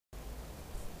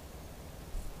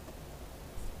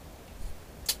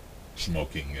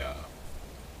smoking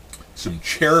some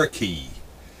Cherokee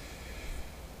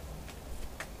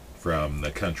from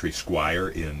the Country Squire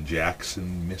in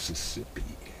Jackson, Mississippi.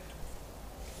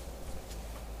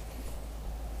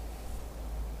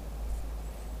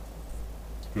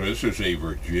 So this is a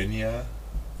Virginia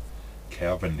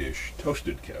Cavendish,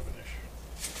 toasted Cavendish.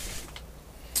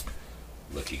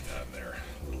 Looking on their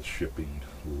little shipping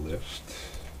list.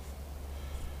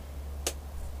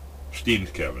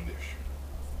 Steamed Cavendish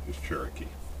is Cherokee.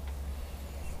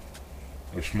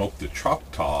 I smoked the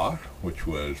Choctaw, which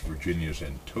was Virginia's,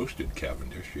 and toasted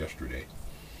Cavendish yesterday.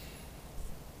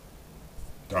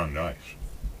 Darn nice.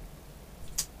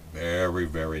 Very,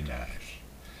 very nice.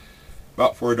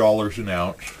 About $4 an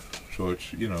ounce, so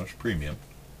it's, you know, it's premium.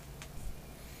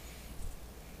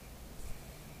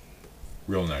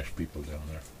 Real nice people down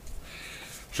there.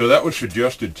 So that was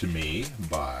suggested to me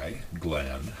by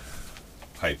Glenn,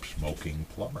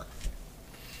 PipesmokingPlumber,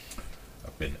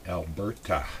 up in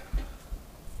Alberta.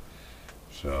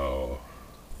 So,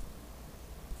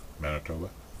 Manitoba,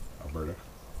 Alberta.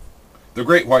 The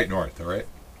Great White North, all right?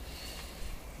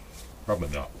 Probably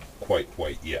not quite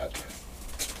white yet.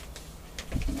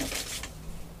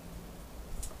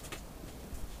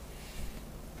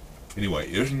 Anyway,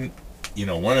 isn't, you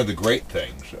know, one of the great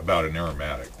things about an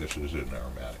aromatic, this is an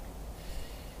aromatic,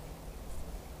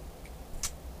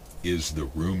 is the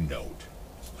room note.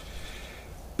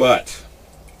 But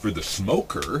for the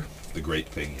smoker, the great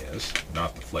thing is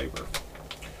not the flavor.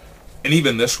 And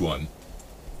even this one,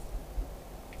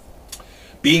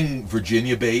 being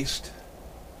Virginia based,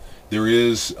 there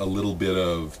is a little bit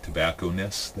of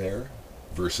tobacco-ness there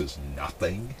versus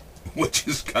nothing, which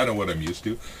is kind of what I'm used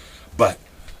to. But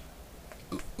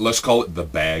let's call it the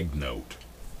bag note.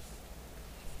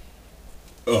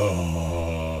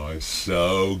 Oh, it's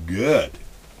so good.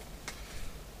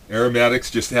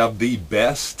 Aromatics just have the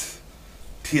best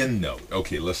tin note.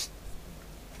 Okay, let's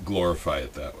glorify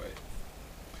it that way.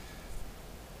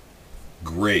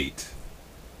 Great.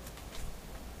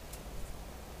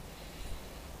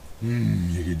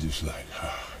 You could just like,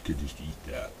 I could just eat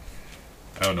that.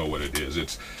 I don't know what it is.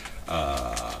 It's,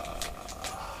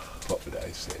 what would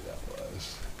I say that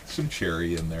was? Some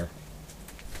cherry in there.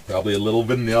 Probably a little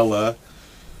vanilla.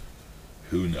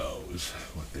 Who knows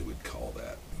what they would call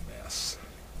that mess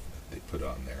that they put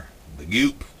on there. The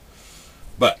goop.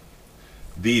 But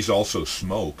these also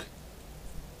smoke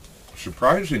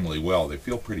surprisingly well. They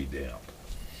feel pretty damp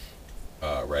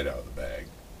right out of the bag.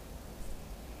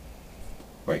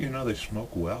 But you know, they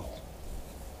smoke well.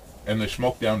 And they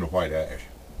smoke down to white ash,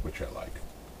 which I like.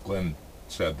 Glenn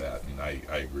said that, and I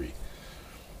agree.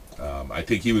 I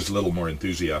think he was a little more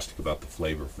enthusiastic about the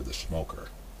flavor for the smoker.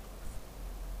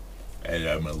 And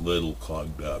I'm a little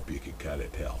clogged up, you can kind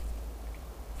of tell.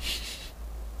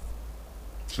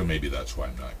 So maybe that's why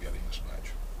I'm not getting as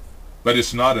much. But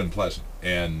it's not unpleasant.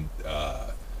 And,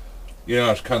 you know, I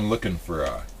was kind of looking for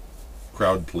a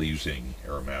crowd-pleasing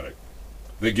aromatic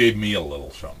that gave me a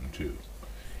little something, too.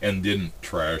 And didn't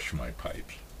trash my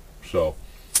pipes. So,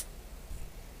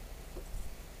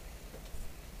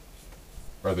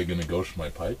 are they going to ghost my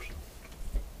pipes?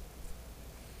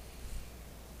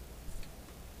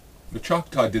 The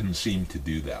Choctaw didn't seem to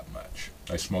do that much.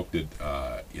 I smoked it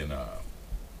in a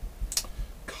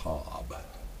cob.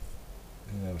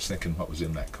 And I was thinking what was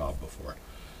in that cob before.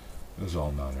 It was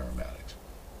all non-aromatics.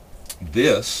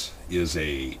 This is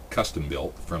a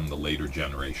Custom-Bilt from the later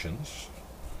generations.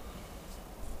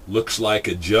 Looks like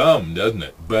a jum, doesn't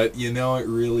it? But, you know, it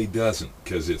really doesn't,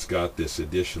 because it's got this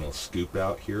additional scoop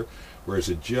out here. Whereas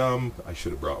a jum, I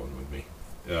should have brought one with me,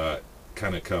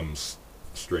 kind of comes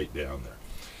straight down there.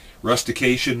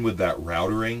 Rustication with that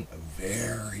routering,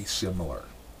 very similar.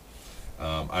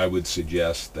 I would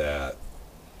suggest that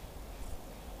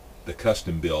the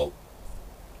Custom-Bilt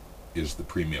is the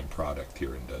premium product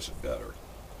here and does it better.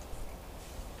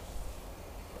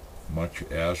 Much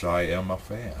as I am a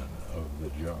fan of the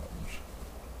jums.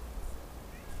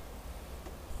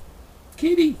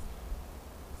 Kitty!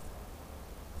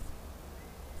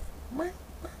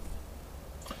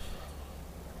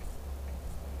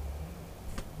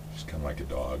 She's kind of like a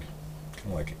dog. Kind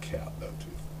of like a cat, though, too.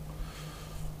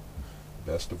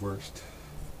 Best of worst.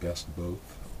 Best of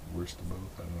both. Worst of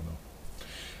both. I don't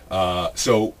know.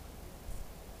 So,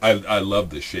 I love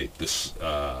this shape. This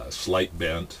slight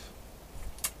bent.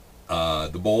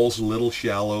 The bowl's a little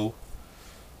shallow.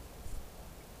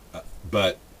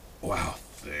 But, wow,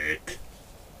 thick.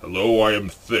 Hello, I am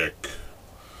thick.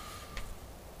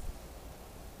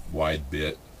 Wide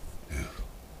bit. Ugh.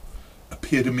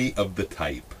 Epitome of the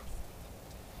type.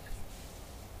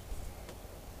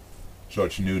 So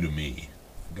it's new to me.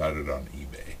 Got it on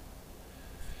eBay.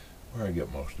 where I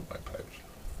get most of my pipes.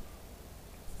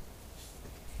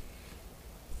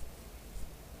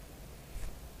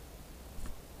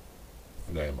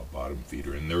 And I am a bottom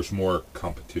feeder, and there's more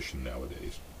competition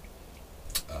nowadays.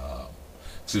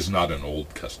 This is not an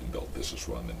old Custom-Bilt. This is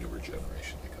one of the newer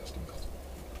generation of Custom-Bilt.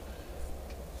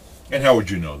 And how would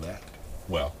you know that?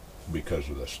 Well, because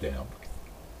of the stamp.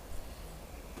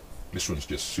 This one's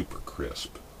just super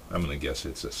crisp. I'm going to guess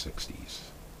it's a 60s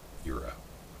era.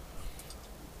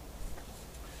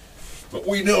 But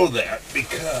we know that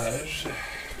because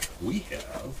we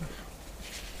have,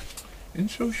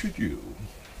 and so should you,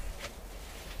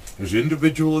 as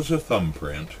individual as a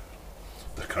thumbprint,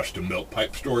 the Custom-Bilt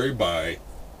Pipe Story by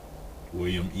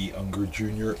William E. Unger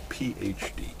Jr.,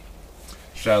 Ph.D.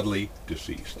 Sadly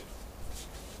deceased.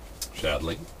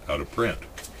 Sadly out of print.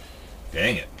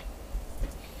 Dang it.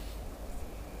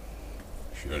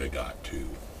 Should have got two,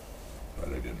 but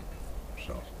I didn't.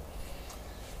 So,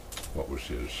 what was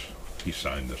his? He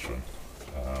signed this one.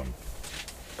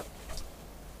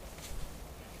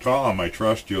 Tom, I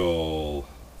trust you'll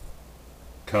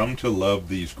come to love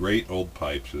these great old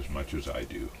pipes as much as I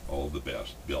do. All the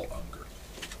best, Bill Unger.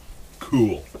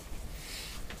 Cool.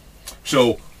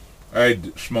 So,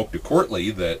 I'd smoked a Courtly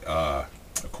that, a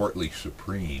Courtly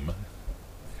Supreme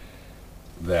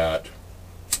that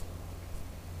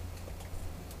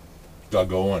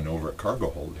Doug Owen over at Cargo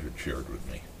Hold had shared with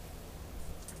me.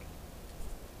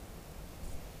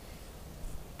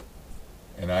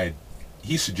 And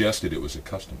he suggested it was a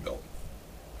Custom-Bilt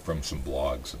from some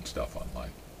blogs and stuff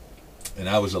online. And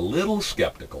I was a little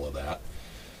skeptical of that.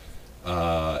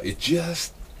 It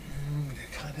just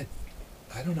kind of,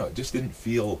 I don't know, it just didn't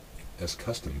feel as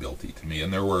Custom-Bilty to me.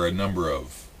 And there were a number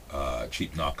of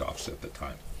cheap knockoffs at the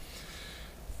time.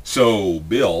 So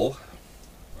Bill,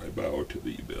 I bow to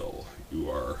thee, Bill. You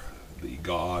are the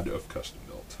god of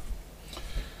Custom-Bilt.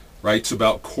 Writes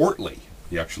about Courtly.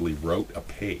 He actually wrote a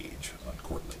page on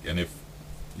Courtly. And if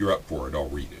you're up for it, I'll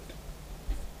read it.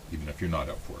 Even if you're not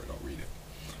up for it, I'll read it.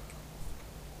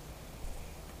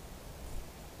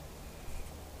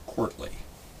 Courtly.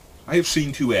 I have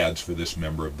seen 2 ads for this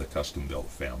member of the Custom-Bilt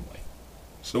family.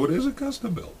 So it is a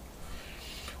Custom-Bilt.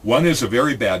 One is a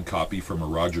very bad copy from a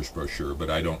Rogers brochure, but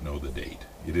I don't know the date.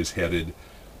 It is headed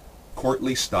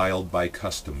Courtly Styled by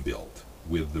Custom-Bilt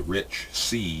with the rich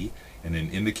C and an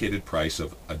indicated price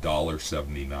of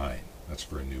 $1.79. That's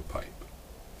for a new pipe.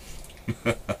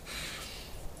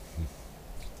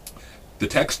 The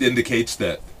text indicates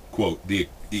that, quote, the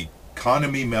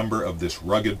economy member of this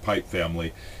rugged pipe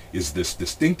family is this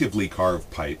distinctively carved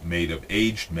pipe made of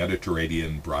aged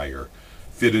Mediterranean briar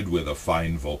fitted with a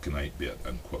fine vulcanite bit,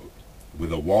 unquote.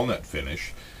 With a walnut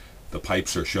finish, the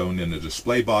pipes are shown in a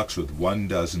display box with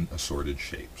 12 assorted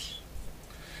shapes.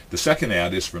 The second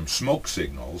ad is from Smoke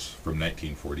Signals from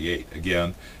 1948.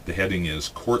 Again, the heading is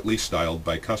Courtly Styled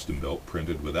by Custom-Bilt,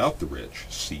 printed without the rich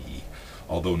C,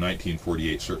 although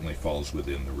 1948 certainly falls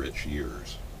within the rich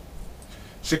years.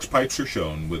 6 pipes are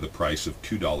shown with a price of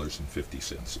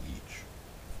 $2.50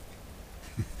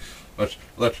 each.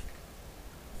 let's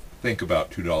think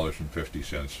about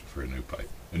 $2.50 for a new pipe,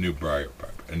 a new briar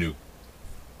pipe, a new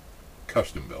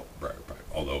Custom-Bilt briar pipe,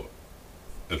 although,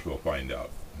 as we'll find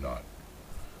out, not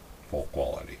full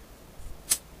quality.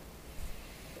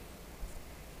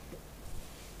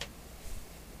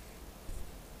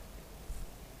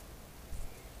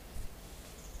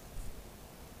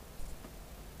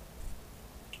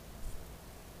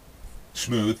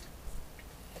 Smooth,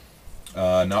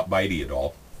 not bitey at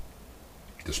all,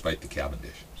 despite the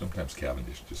Cavendish. Sometimes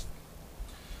Cavendish just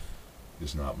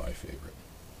is not my favorite.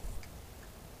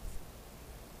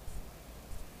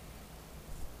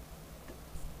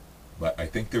 But I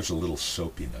think there's a little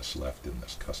soapiness left in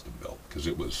this Custom-Bilt because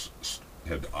it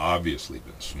had obviously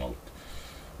been smoked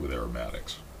with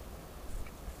aromatics.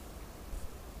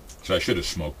 So I should have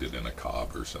smoked it in a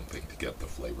cob or something to get the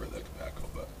flavor of the tobacco,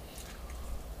 but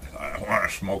I don't want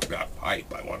to smoke that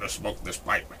pipe. I want to smoke this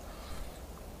pipe.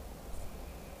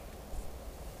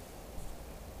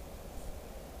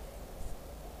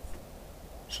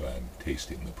 So I'm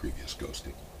tasting the previous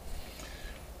ghosting.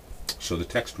 So the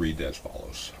text reads as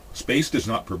follows. Space does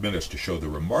not permit us to show the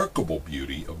remarkable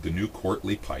beauty of the new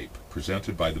Courtly pipe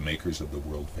presented by the makers of the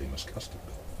world-famous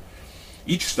Custom-Bilt.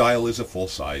 Each style is a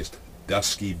full-sized,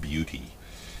 dusky beauty,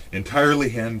 entirely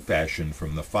hand-fashioned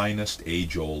from the finest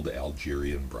age-old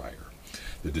Algerian briar.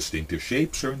 The distinctive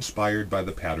shapes are inspired by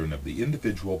the pattern of the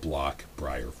individual block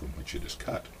briar from which it is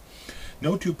cut.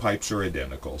 No 2 pipes are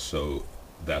identical, so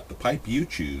that the pipe you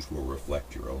choose will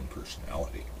reflect your own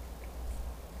personality.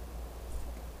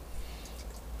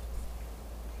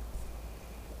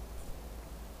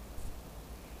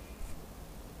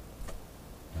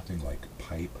 like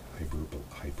pipe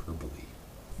hyperbole.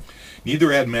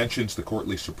 Neither ad mentions the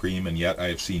courtly supreme, and yet I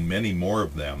have seen many more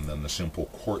of them than the simple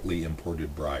courtly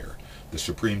imported briar. The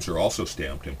supremes are also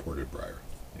stamped imported briar.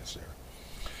 Yes, they are.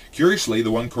 Curiously,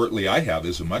 the one courtly I have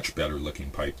is a much better looking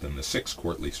pipe than the 6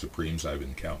 courtly supremes I've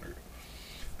encountered.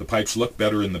 The pipes look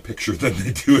better in the picture than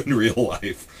they do in real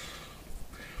life,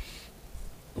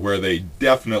 where they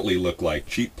definitely look like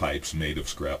cheap pipes made of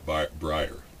scrap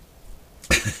briar.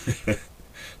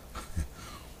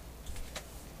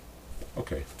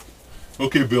 Okay.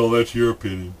 Okay, Bill, that's your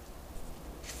opinion.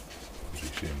 Does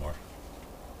he say more?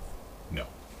 No.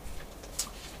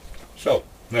 So,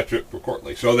 that's it for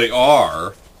courtly. So they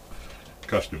are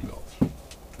custom-built.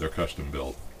 They're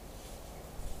custom-built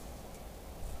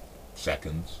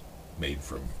seconds made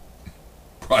from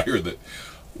briar that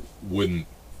wouldn't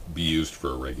be used for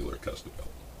a regular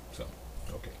custom-built. So,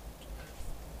 okay.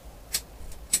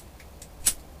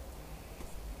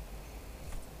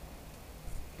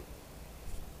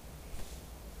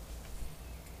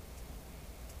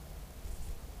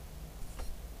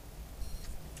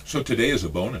 So today is a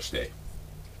bonus day.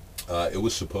 It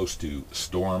was supposed to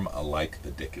storm like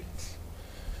the dickens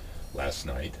last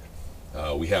night.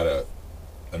 We had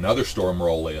another storm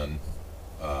roll in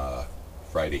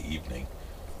Friday evening.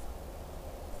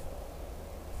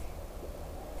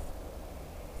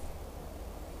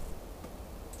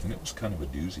 And it was kind of a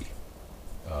doozy.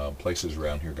 Places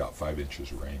around here got 5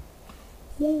 inches of rain.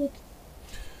 Woo.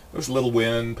 There was a little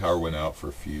wind. Power went out for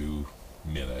a few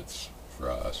minutes for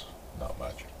us. Not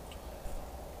much.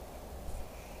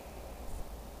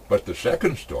 But the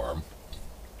second storm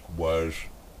was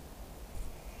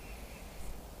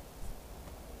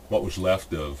what was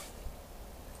left of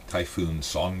Typhoon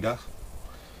Songda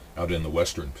out in the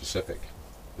western Pacific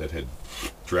that had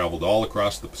traveled all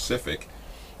across the Pacific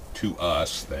to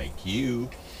us, thank you,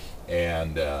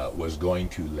 and was going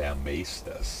to lambast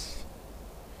us.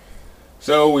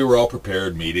 So we were all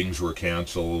prepared. Meetings were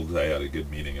canceled. I had a good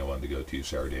meeting I wanted to go to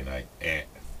Saturday night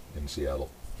in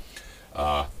Seattle.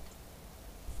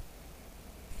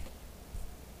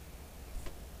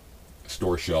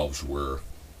 Store shelves were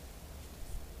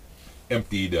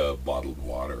emptied of bottled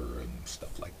water and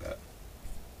stuff like that.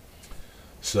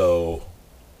 So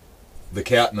the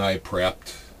cat and I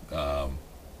prepped.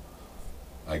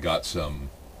 I got some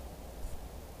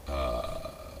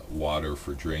water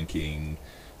for drinking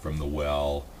from the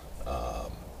well,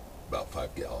 about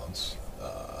 5 gallons.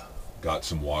 Got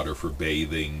some water for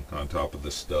bathing on top of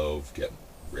the stove, getting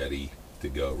ready to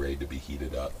go, ready to be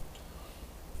heated up.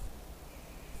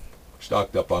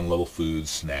 Stocked up on little foods,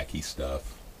 snacky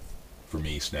stuff. For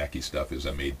me, snacky stuff is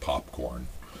I made popcorn,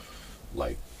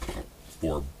 like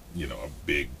for, a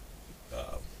big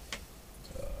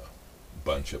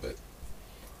bunch of it.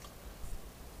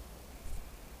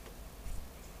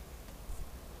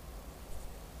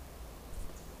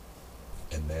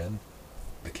 And then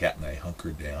the cat and I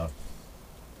hunkered down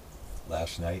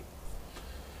last night.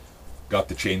 Got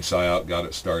the chainsaw out, got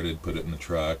it started, put it in the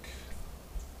truck,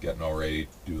 getting all ready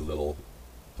to do a little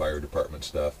fire department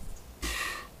stuff.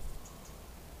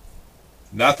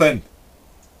 Nothing.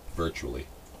 Virtually.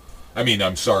 I mean,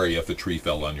 I'm sorry if a tree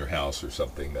fell on your house or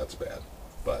something, that's bad.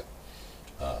 But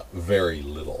very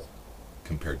little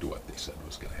compared to what they said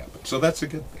was going to happen. So that's a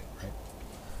good thing, right?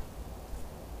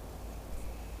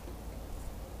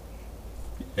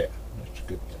 Yeah, that's a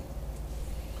good thing.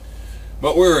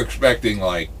 But we're expecting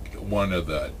like one of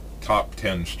the top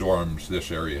 10 storms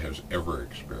this area has ever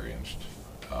experienced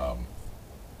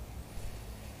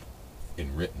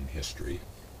in written history.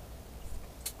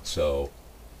 So,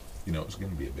 it's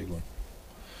going to be a big one.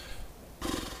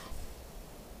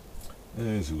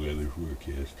 There's weather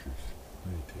forecasters.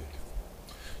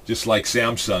 Just like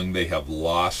Samsung, they have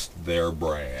lost their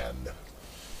brand.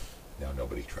 Now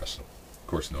nobody trusts them. Of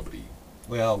course,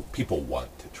 people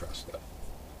want to trust them,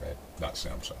 right? Not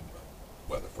Samsung, but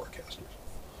weather forecasters.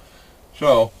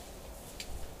 So,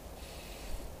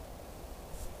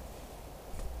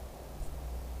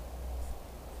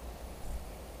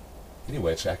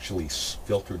 anyway, it's actually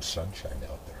filtered sunshine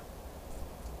out there.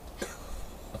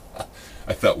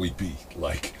 I thought we'd be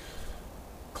like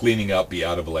cleaning up, be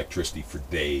out of electricity for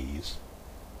days.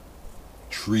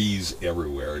 Trees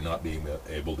everywhere, not being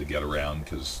able to get around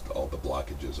because all the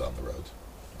blockages on the roads.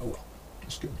 Oh well,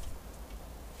 it's good.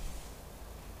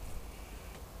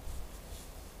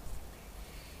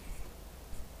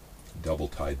 Double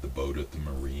tied the boat at the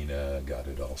marina, got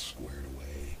it all squared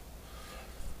away.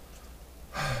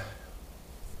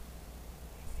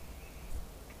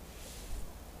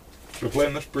 So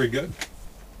playing this pretty good.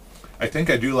 I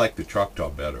think I do like the Choctaw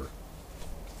better.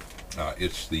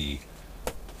 It's the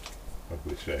what do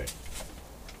we say?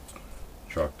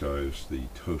 Choctaw is the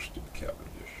toasted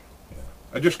Cavendish. Yeah.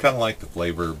 I just kind of like the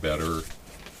flavor better.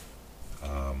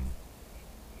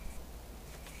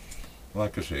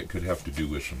 Like I say, it could have to do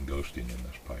with some ghosting in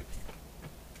this pipe.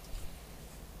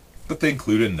 But they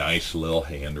include a nice little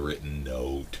handwritten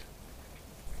note.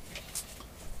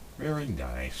 Very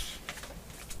nice.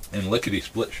 And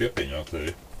lickety-split shipping, I'll tell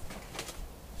you.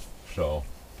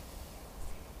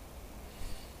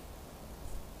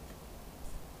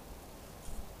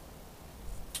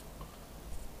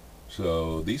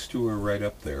 So these two are right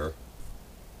up there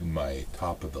in my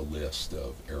top of the list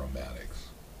of aromatics,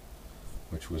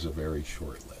 which was a very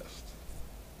short list.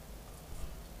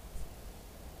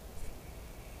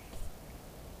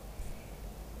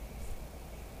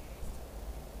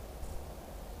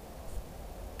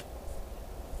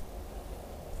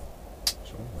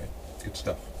 So anyway, good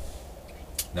stuff.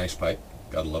 Nice pipe.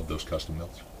 Gotta love those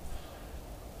Custom-Bilts.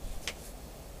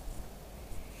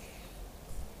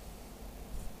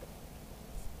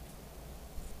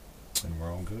 And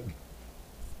we're all good.